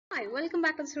Hi, welcome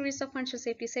back to the series of functional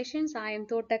safety sessions. I am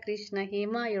Tota Krishna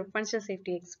Hema, your functional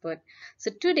safety expert.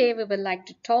 So today we would like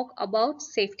to talk about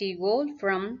safety goal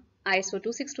from ISO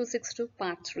 26262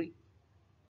 part 3.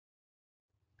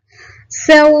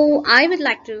 So I would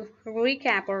like to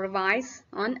recap or revise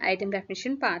on item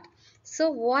definition part. So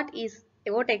what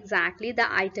exactly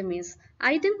the item is?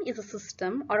 Item is a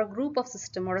system or a group of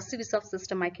system or a series of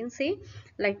system, I can say,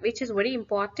 like which is very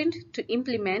important to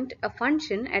implement a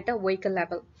function at a vehicle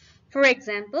level. For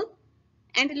example,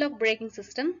 anti-lock braking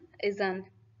system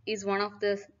is one of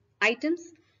the items,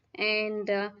 and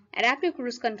adaptive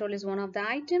cruise control is one of the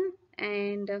item,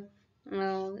 and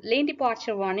lane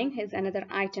departure warning is another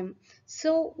item.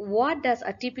 So what does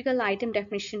a typical item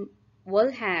definition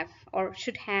will have or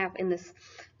should have in this?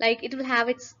 Like it will have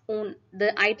its own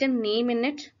the item name in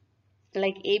it,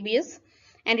 like ABS,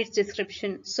 and its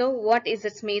description. So what is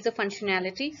its major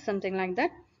functionality, something like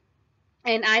that.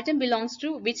 An item belongs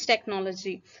to which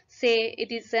technology? Say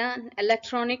it is an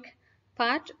electronic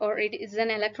part, or it is an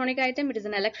electronic item, it is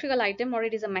an electrical item, or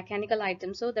it is a mechanical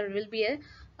item. So there will be a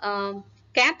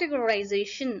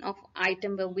categorization of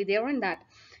item will be there in that.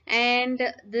 And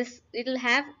this it will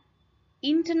have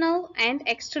internal and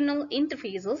external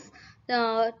interfaces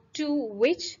to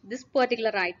which this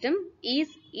particular item is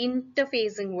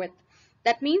interfacing with.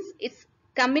 That means its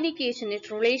communication, its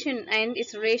relation and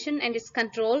its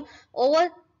control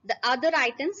over the other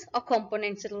items or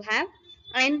components it will have,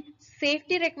 and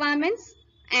safety requirements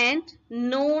and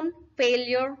known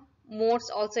failure modes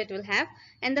also it will have,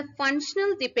 and the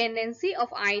functional dependency of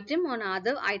item on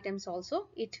other items also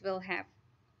it will have.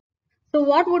 So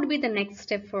what would be the next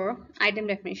step for item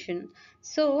definition?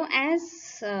 So as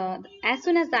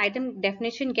soon as the item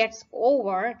definition gets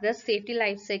over, the safety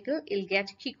life cycle will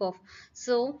get kick off.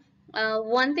 So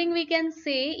one thing we can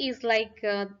say is like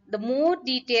the more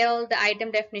detailed the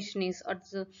item definition is, or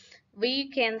we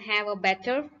can have a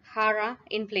better HARA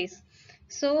in place.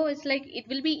 So it's like it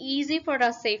will be easy for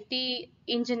a safety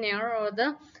engineer or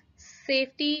the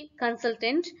safety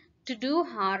consultant to do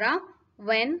HARA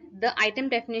when the item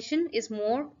definition is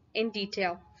more in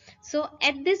detail. So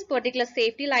at this particular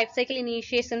safety lifecycle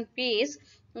initiation phase,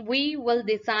 we will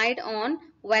decide on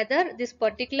whether this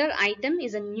particular item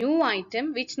is a new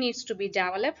item which needs to be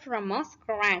developed from a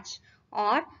scratch,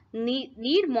 or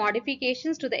need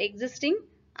modifications to the existing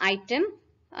item,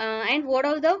 and what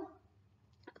are the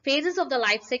phases of the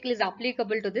life cycle is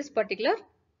applicable to this particular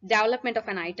development of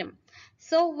an item.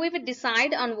 So we will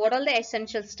decide on what are the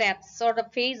essential steps or the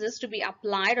phases to be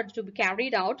applied or to be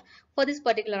carried out for this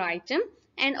particular item,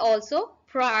 and also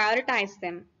prioritize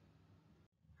them.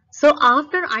 So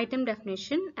after item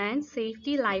definition and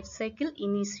safety life cycle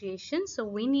initiation, so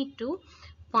we need to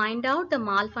find out the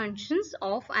malfunctions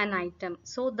of an item.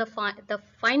 So the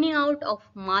finding out of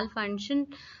malfunction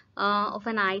of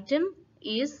an item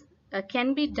is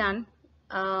can be done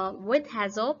with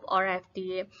HAZOP or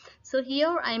FDA. So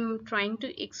here I'm trying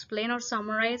to explain or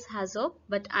summarize HAZOP,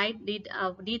 but I did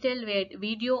a detailed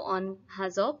video on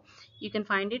HAZOP. You can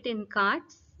find it in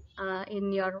cards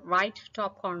in your right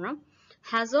top corner.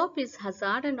 HAZOP is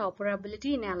hazard and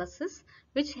operability analysis,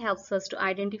 which helps us to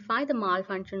identify the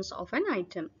malfunctions of an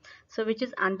item. So which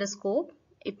is under scope.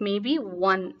 It may be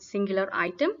one singular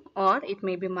item or it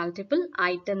may be multiple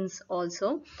items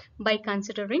also, by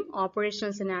considering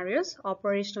operational scenarios,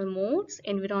 operational modes,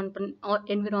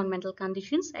 environmental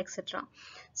conditions, etc.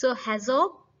 So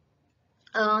HAZOP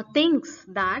thinks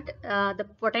that the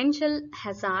potential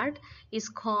hazard is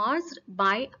caused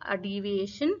by a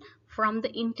deviation from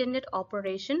the intended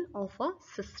operation of a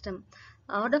system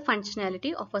or the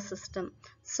functionality of a system.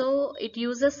 So it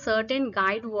uses certain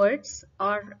guide words,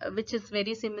 or which is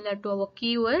very similar to our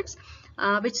keywords,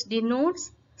 which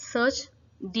denotes such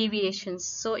deviations.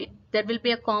 So there will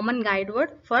be a common guide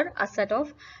word for a set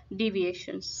of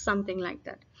deviations, something like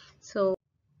that. So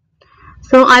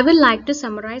I would like to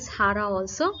summarize HARA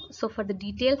also. So for the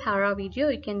detailed HARA video,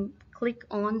 you can click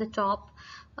on the top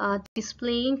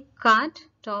displaying card,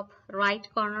 top right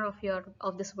corner of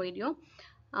this video.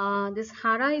 This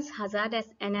HARA is hazard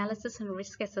analysis and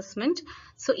risk assessment.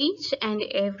 So each and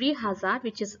every hazard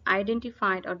which is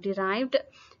identified or derived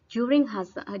during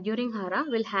HARA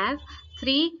will have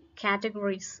three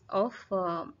categories,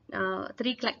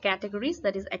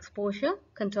 that is exposure,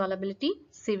 controllability,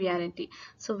 severity.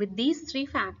 So with these three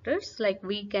factors, like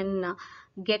we can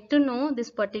get to know this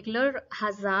particular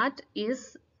hazard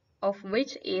is of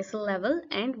which ASIL level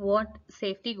and what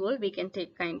safety goal we can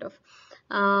take, kind of.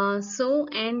 For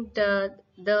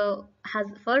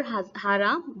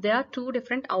HARA, there are two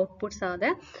different outputs are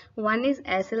there. One is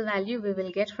ASIL value we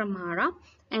will get from HARA,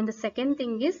 and the second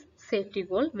thing is safety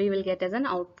goal we will get as an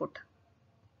output.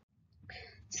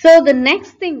 So the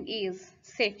next thing is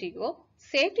safety goal.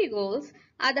 Safety goals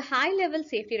are the high level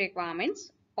safety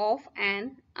requirements of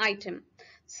an item.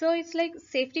 So it's like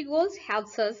safety goals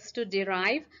helps us to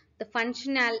derive the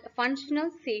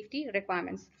functional safety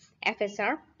requirements.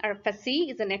 FSR or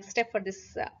FSC is the next step for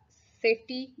this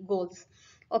safety goals.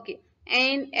 Okay,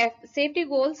 and safety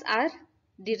goals are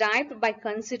derived by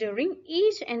considering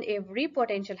each and every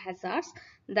potential hazards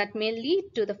that may lead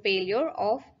to the failure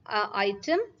of an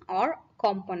item or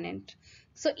component.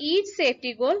 So each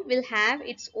safety goal will have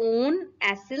its own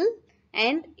ASIL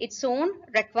and its own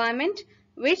requirement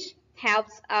which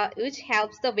helps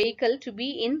the vehicle to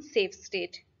be in safe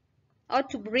state, or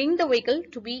to bring the vehicle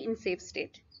to be in safe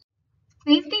state.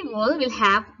 Safety goal will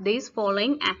have these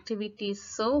following activities.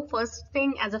 So first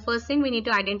thing we need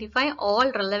to identify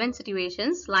all relevant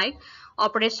situations like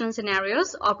operational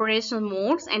scenarios, operational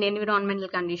modes, and environmental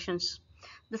conditions.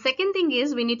 The second thing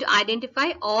is we need to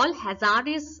identify all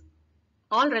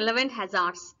relevant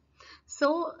hazards.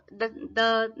 So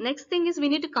the next thing is we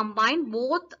need to combine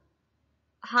both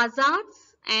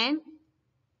hazards and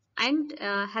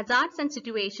hazards and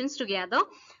situations together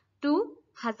to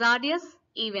hazardous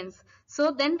events.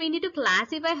 So then we need to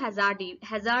classify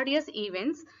hazardous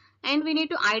events, and we need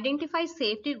to identify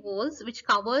safety goals which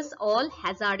covers all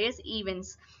hazardous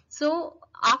events. So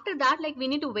after that, like, we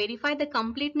need to verify the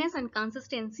completeness and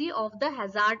consistency of the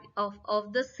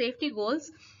of the safety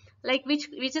goals, like which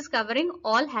is covering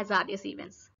all hazardous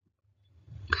events.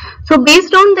 So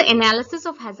based on the analysis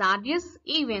of hazardous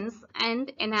events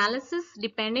and analysis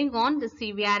depending on the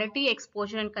severity,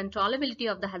 exposure, and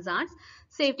controllability of the hazards,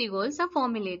 safety goals are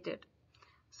formulated.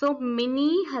 So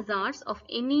many hazards of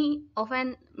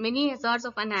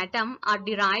an atom are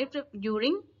derived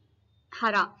during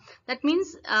hara. That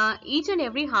means each and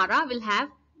every hara will have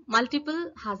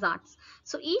multiple hazards.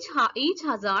 So each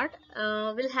hazard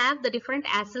will have the different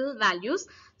ASIL values.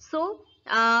 So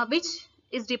which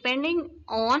is depending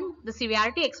on the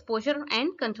severity, exposure,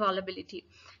 and controllability.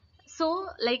 So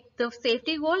like the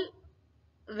safety goal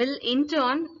will in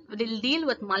turn deal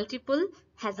with multiple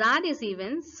hazardous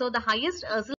events. So the highest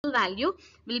ASIL value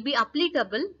will be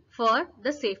applicable for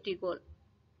the safety goal.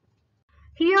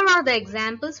 Here are the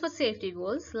examples for safety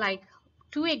goals, like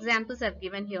two examples I've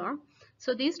given here.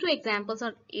 So these two examples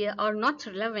are not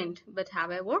relevant, but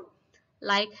however,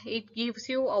 like, it gives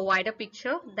you a wider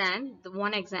picture than the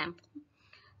one example.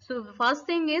 So the first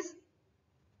thing is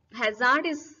hazard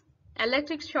is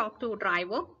electric shock to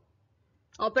driver.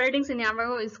 Operating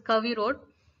scenario is curvy road.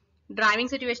 Driving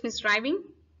situation is driving.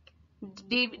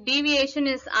 Deviation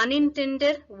is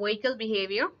unintended vehicle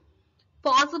behavior.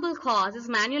 Possible cause is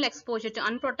manual exposure to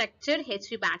unprotected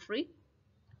HV battery.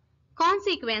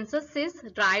 Consequences is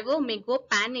driver may go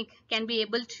panic, can be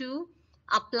able to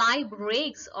apply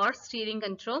brakes or steering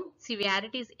control.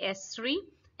 Severity is S3.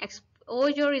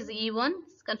 Exposure is E1.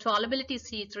 Controllability is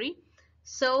C3.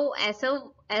 So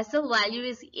SL value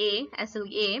is A,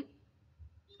 SLA.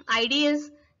 ID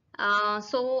is,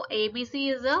 so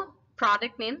ABC is a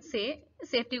product name, say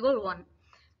safety goal 1.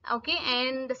 Okay,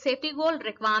 and the safety goal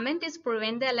requirement is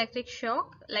prevent the electric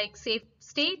shock. Like safe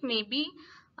state may be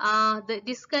the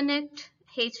disconnect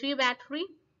HV battery,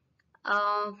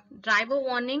 driver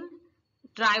warning,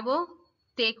 driver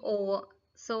take over.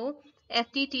 So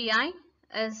FTTI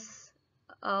is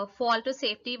fault to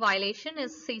safety violation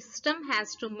is system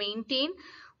has to maintain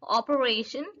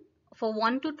operation for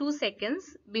 1 to 2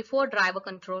 seconds before driver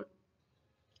control.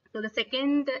 So the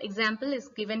second example is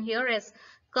given here as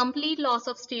complete loss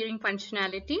of steering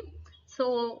functionality.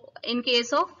 So in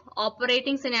case of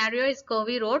operating scenario is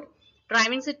curvy road,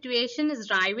 driving situation is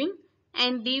driving,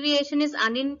 and deviation is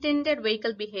unintended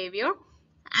vehicle behavior.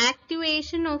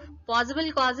 Activation of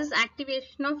possible causes,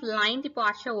 activation of line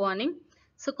departure warning.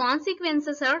 So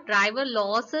consequences are driver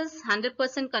losses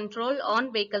 100% control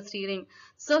on vehicle steering.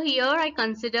 So here I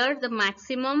consider the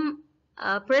maximum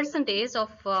percentage of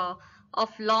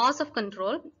loss of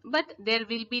control, but there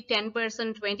will be 10%,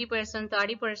 20%,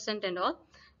 30% and all.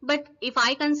 But if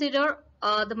I consider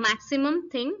the maximum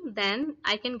thing, then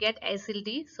I can get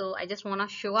SLD. So I just want to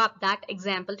show up that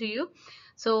example to you.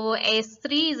 So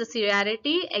S3 is the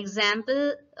severity,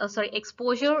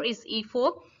 exposure is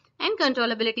E4, and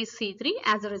controllability is C3.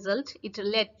 As a result, it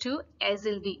led to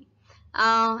SLD.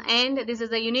 And this is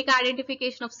the unique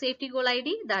identification of safety goal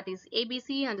ID, that is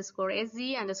ABC underscore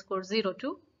SZ underscore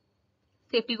 02.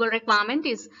 Safety goal requirement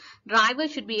is driver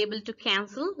should be able to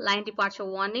cancel line departure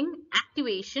warning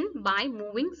activation by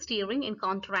moving steering in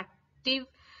counteractive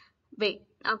way.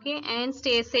 Okay, and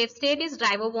safe state is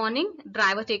driver warning,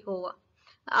 driver takeover.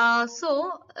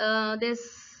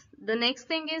 This the next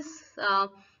thing is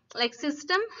like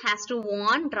system has to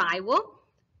warn driver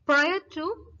prior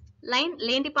to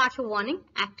lane departure warning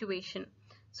activation.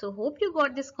 So hope you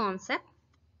got this concept.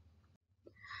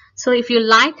 So if you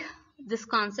like this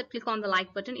concept, click on the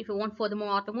like button. If you want further more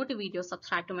automotive videos,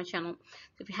 subscribe to my channel.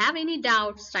 If you have any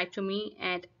doubts, write to me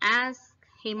at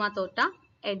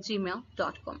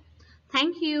askhematota@gmail.com.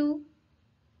 Thank you.